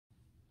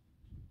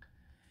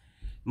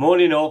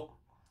Morning all,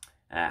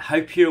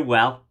 hope you're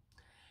well.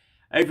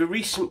 Over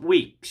recent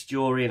weeks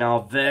during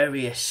our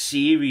various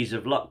series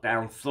of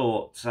lockdown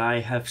thoughts,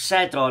 I have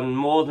said on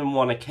more than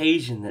one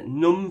occasion that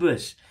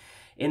numbers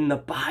in the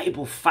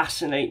Bible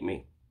fascinate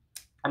me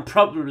and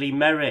probably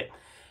merit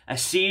a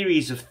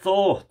series of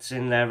thoughts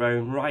in their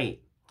own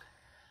right.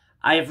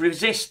 I have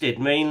resisted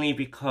mainly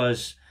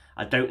because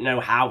I don't know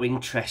how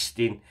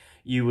interesting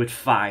you would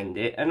find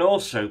it, and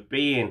also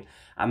being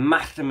a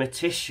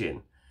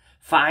mathematician,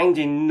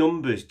 finding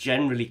numbers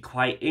generally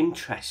quite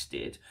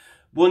interested,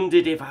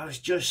 wondered if I was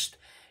just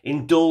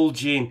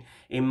indulging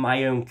in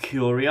my own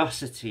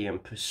curiosity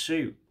and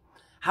pursuit.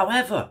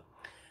 However,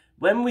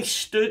 when we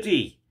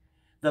study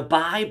the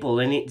Bible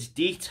in its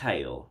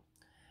detail,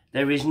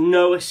 there is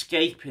no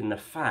escaping the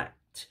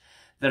fact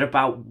that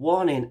about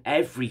 1 in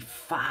every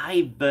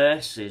 5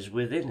 verses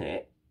within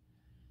it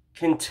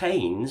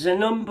contains a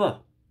number.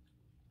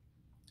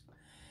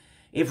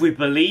 If we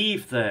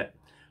believe that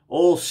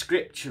all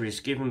scripture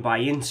is given by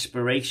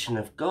inspiration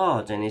of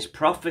God and is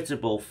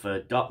profitable for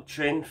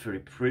doctrine, for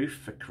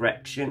reproof, for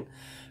correction,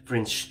 for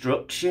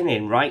instruction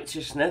in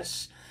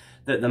righteousness,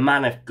 that the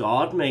man of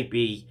God may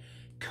be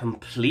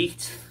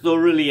complete,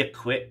 thoroughly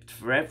equipped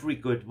for every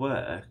good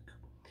work,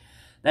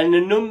 then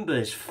the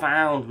numbers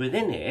found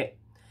within it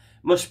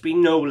must be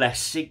no less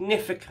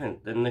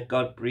significant than the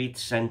God-breathed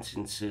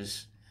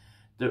sentences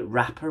that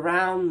wrap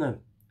around them.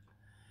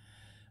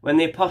 When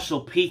the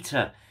Apostle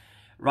Peter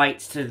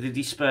writes to the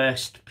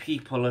dispersed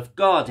people of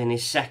God in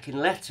his second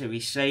letter, he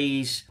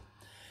says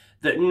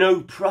that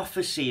no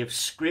prophecy of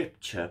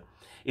Scripture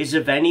is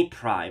of any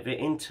private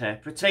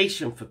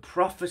interpretation, for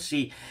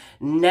prophecy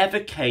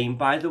never came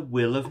by the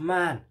will of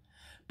man,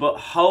 but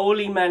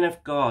holy men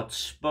of God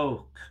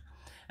spoke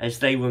as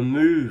they were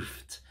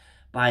moved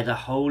by the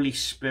Holy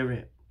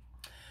Spirit.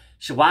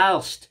 So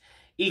whilst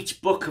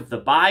each book of the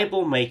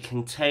Bible may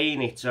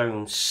contain its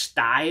own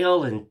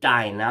style and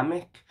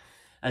dynamic,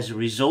 as a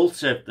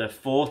result of the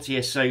 40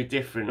 or so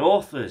different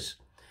authors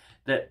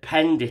that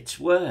penned its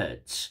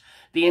words,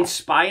 the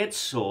inspired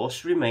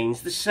source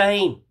remains the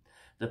same,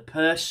 the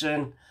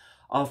person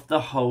of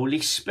the Holy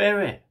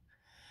Spirit.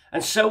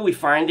 And so we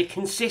find a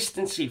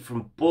consistency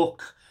from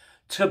book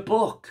to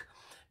book,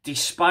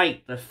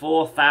 despite the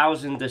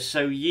 4,000 or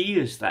so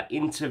years that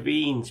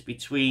intervenes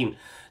between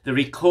the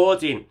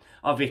recording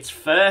of its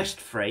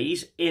first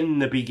phrase, in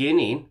the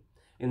beginning,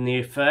 in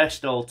the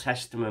first Old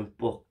Testament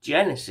book,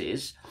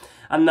 Genesis,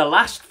 and the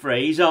last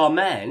phrase,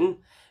 Amen,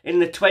 in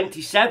the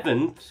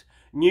 27th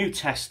New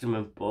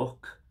Testament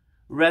book,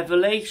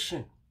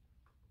 Revelation.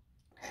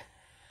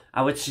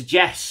 I would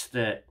suggest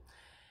that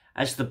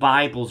as the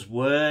Bible's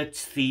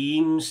words,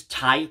 themes,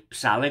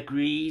 types,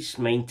 allegories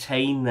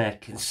maintain their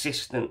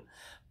consistent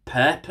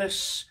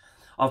purpose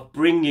of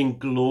bringing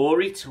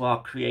glory to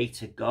our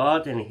Creator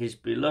God and His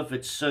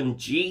beloved Son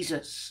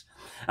Jesus,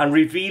 and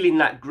revealing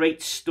that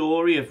great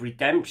story of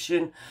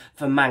redemption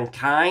for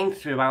mankind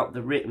throughout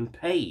the written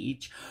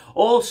page,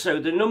 also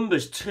the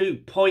numbers too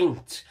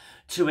point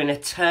to an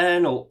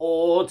eternal,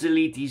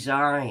 orderly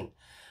design,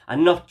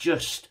 and not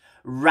just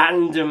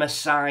random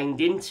assigned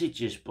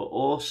integers, but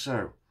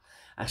also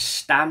a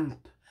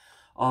stamp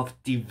of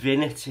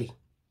divinity.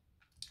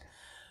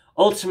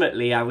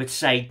 Ultimately, I would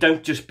say,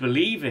 don't just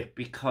believe it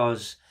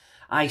because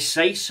I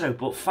say so,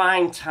 but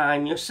find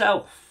time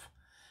yourself.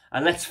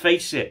 And let's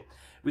face it,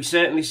 we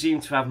certainly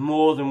seem to have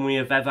more than we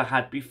have ever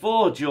had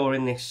before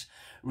during this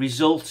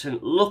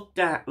resultant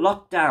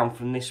lockdown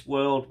from this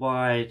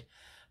worldwide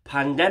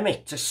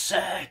pandemic, to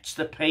search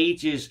the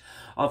pages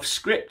of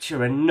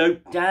Scripture and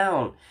note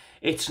down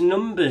its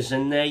numbers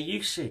and their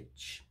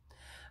usage.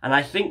 And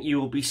I think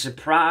you will be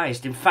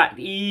surprised, in fact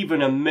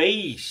even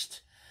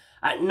amazed,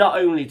 at not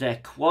only their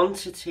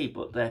quantity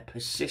but their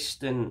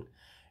persistent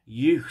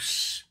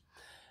use.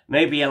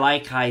 Maybe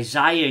like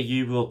Isaiah,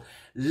 you will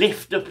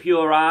lift up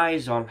your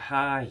eyes on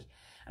high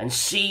and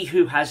see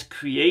who has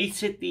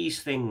created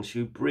these things,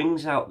 who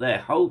brings out their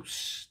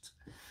host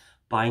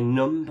by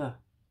number.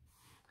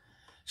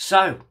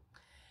 So,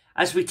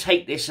 as we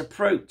take this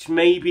approach,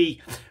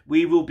 maybe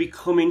we will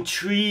become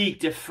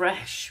intrigued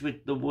afresh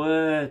with the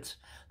Word,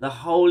 the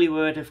Holy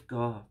Word of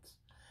God,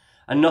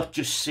 and not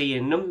just see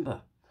a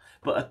number,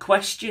 but a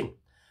question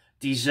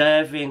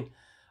deserving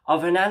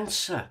of an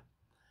answer.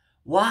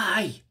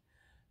 Why?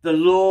 The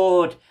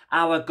Lord,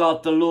 our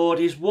God, the Lord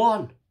is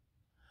one.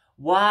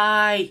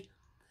 Why?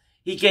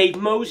 He gave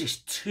Moses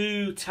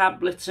 2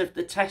 tablets of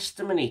the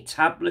testimony,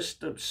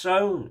 tablets of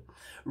stone,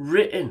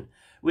 written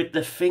with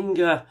the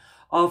finger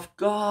of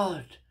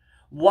God.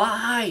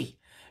 Why?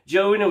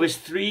 Jonah was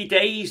 3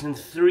 days and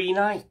 3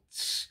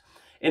 nights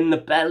in the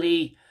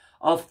belly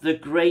of the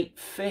great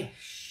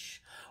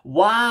fish.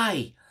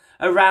 Why?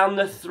 Around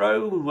the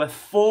throne were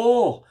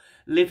 4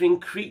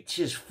 living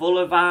creatures full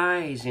of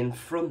eyes in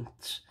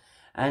front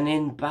and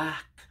in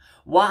back.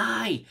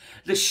 Why?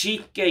 The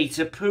sheep gate,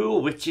 a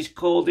pool which is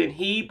called in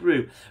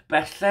Hebrew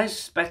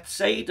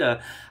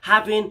Bethsaida,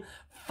 having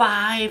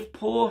 5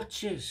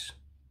 porches.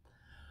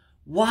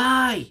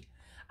 Why?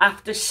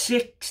 After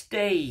 6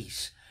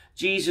 days,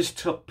 Jesus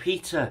took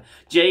Peter,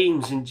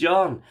 James and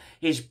John,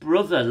 his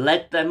brother,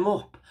 led them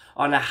up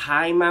on a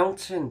high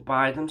mountain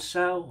by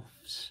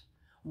themselves.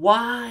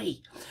 Why?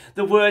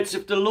 The words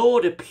of the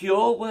Lord are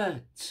pure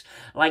words,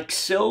 like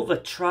silver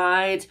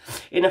tried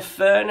in a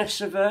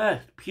furnace of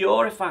earth,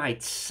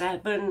 purified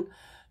 7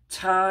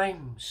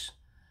 times.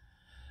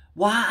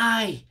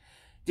 Why?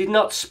 Did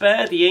not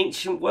spare the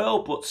ancient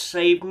world, but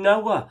saved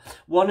Noah,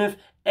 one of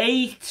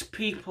 8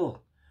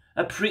 people,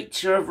 a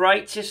preacher of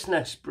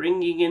righteousness,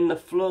 bringing in the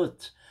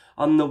flood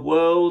on the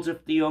world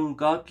of the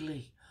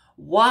ungodly.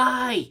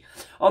 Why?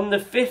 On the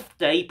 5th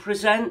day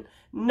present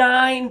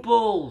 9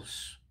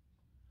 bulls.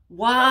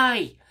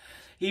 Why?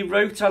 He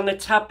wrote on the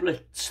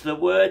tablets the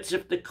words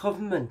of the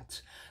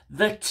covenant,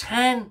 the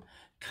 10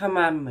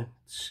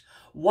 commandments.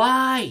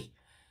 Why?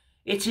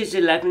 It is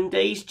 11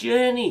 days'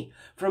 journey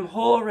from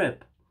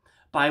Horeb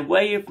by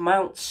way of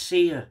Mount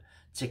Seir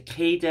to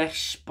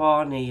Kadesh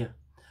Barnea.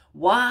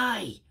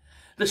 Why?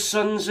 The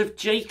sons of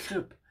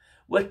Jacob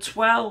were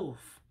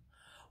 12.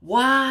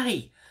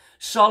 Why?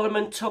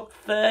 Solomon took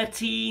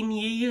 13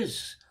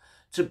 years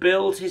to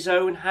build his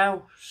own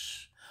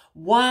house.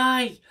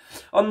 Why?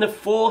 On the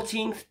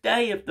 14th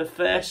day of the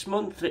 1st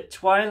month at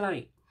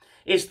twilight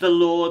is the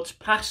Lord's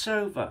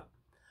Passover.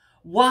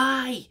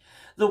 Why?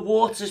 The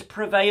waters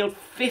prevailed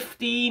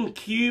 15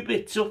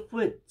 cubits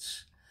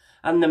upwards,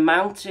 and the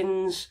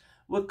mountains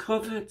were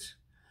covered.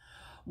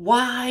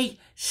 Why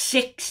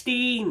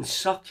 16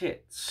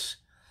 sockets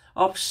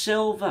of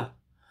silver?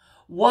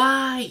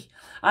 Why?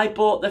 I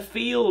bought the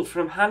field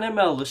from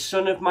Hanamel, the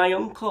son of my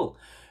uncle,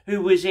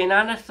 who was in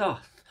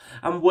Anathoth,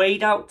 and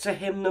weighed out to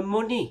him the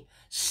money,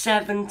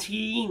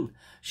 17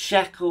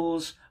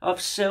 shekels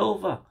of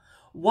silver.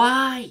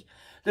 Why?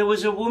 There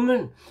was a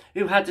woman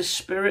who had a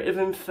spirit of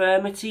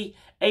infirmity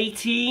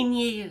 18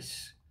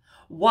 years.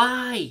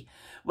 Why?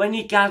 When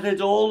he gathered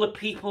all the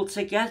people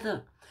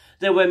together,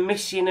 there were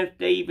missing of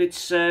David's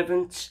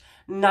servants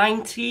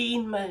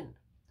 19 men.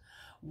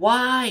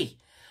 Why?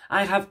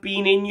 I have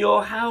been in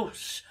your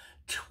house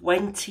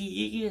 20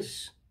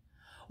 years.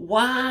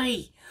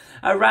 Why?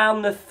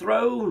 Around the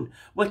throne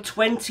were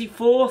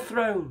 24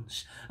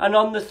 thrones, and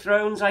on the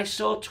thrones I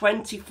saw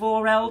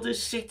 24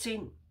 elders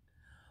sitting.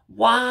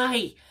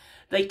 Why?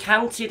 They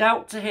counted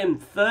out to him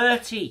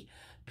 30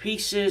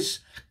 pieces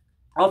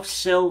of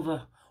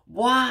silver.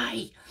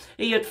 Why?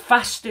 He had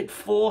fasted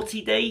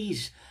 40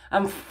 days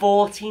and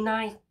 40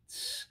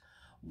 nights.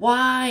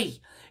 Why?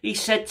 He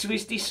said to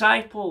his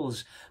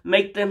disciples,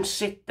 make them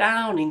sit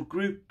down in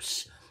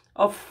groups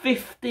of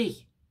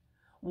 50.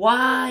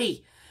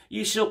 Why?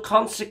 You shall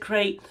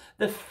consecrate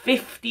the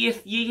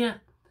 50th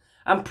year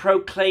and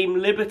proclaim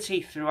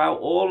liberty throughout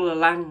all the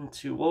land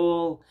to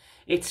all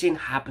its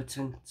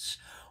inhabitants.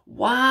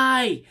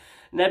 Why?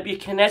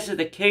 Nebuchadnezzar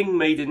the king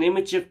made an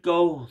image of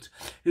gold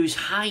whose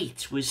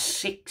height was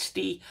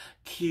 60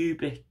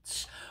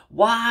 cubits.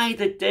 Why?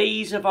 The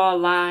days of our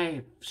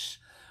lives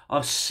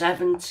are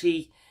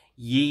 70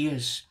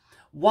 years.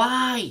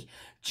 Why?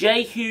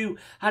 Jehu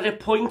had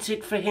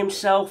appointed for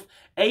himself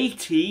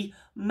 80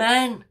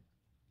 men.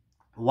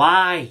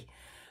 Why?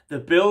 The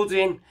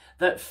building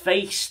that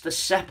faced the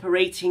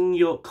separating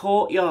your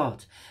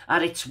courtyard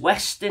at its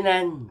western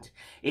end,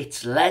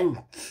 its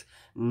length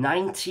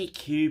 90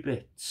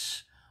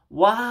 cubits.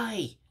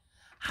 Why?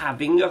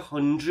 Having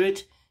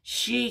 100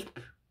 sheep.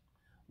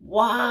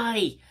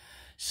 Why?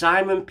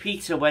 Simon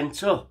Peter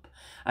went up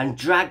and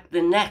dragged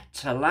the net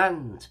to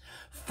land,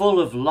 full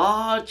of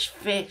large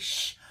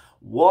fish,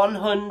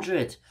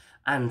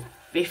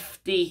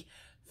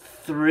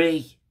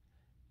 153.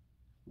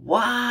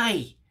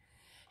 Why?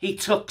 He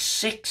took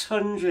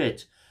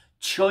 600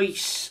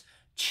 choice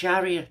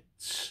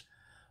chariots.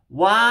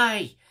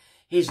 Why?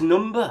 His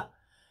number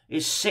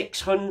is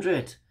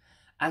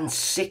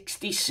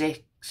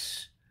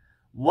 666.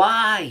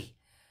 Why?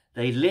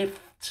 They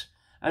lived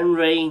and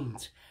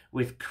reigned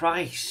with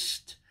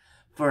Christ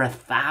for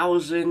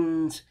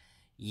 1,000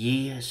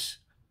 years.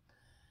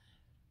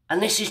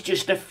 And this is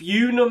just a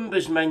few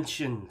numbers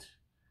mentioned.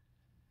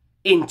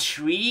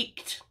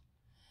 Intrigued?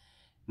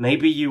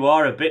 Maybe you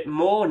are a bit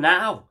more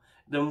now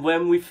than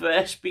when we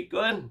first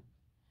begun.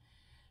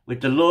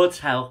 With the Lord's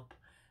help,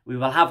 we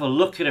will have a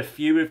look at a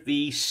few of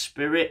these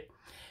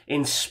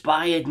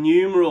Spirit-inspired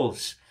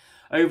numerals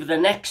over the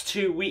next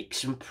 2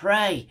 weeks and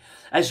pray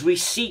as we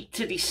seek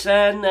to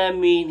discern their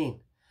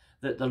meaning,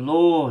 that the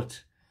Lord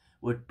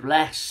would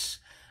bless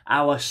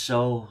our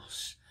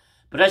souls.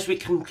 But as we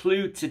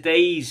conclude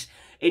today's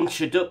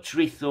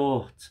introductory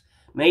thought,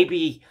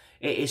 maybe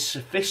it is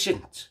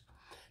sufficient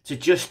to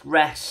just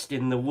rest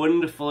in the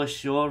wonderful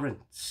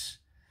assurance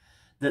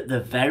that the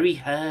very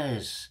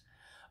hairs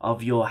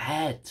of your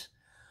head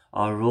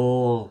are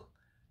all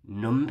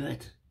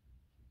numbered.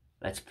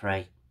 Let's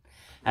pray.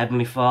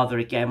 Heavenly Father,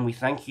 again, we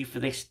thank you for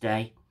this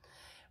day.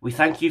 We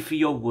thank you for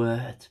your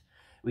word.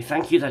 We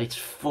thank you that it's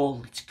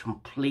full, it's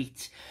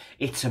complete,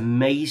 it's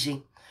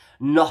amazing.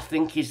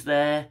 Nothing is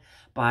there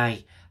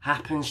by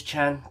happens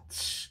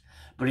chance,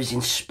 but is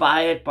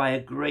inspired by a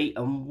great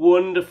and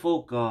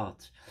wonderful God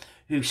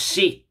who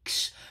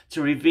seeks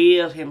to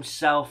reveal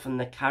himself and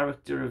the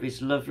character of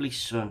his lovely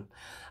Son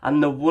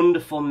and the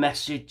wonderful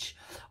message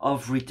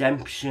of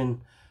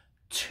redemption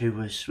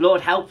to us.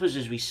 Lord, help us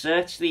as we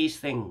search these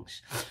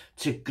things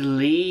to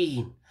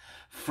glean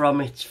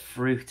from its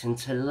fruit and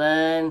to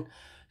learn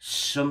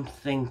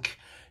something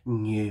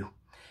new.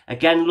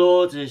 Again,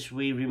 Lord, as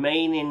we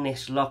remain in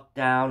this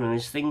lockdown and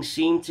as things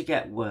seem to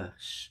get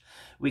worse,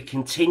 we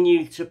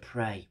continue to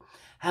pray.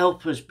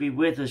 Help us, be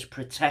with us,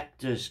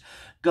 protect us,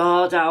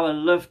 guard our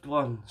loved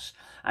ones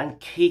and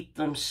keep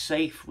them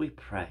safe, we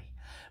pray,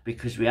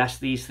 because we ask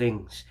these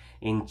things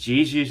in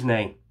Jesus'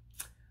 name.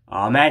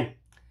 Amen.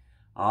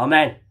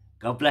 Amen.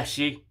 God bless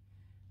you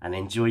and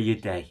enjoy your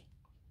day.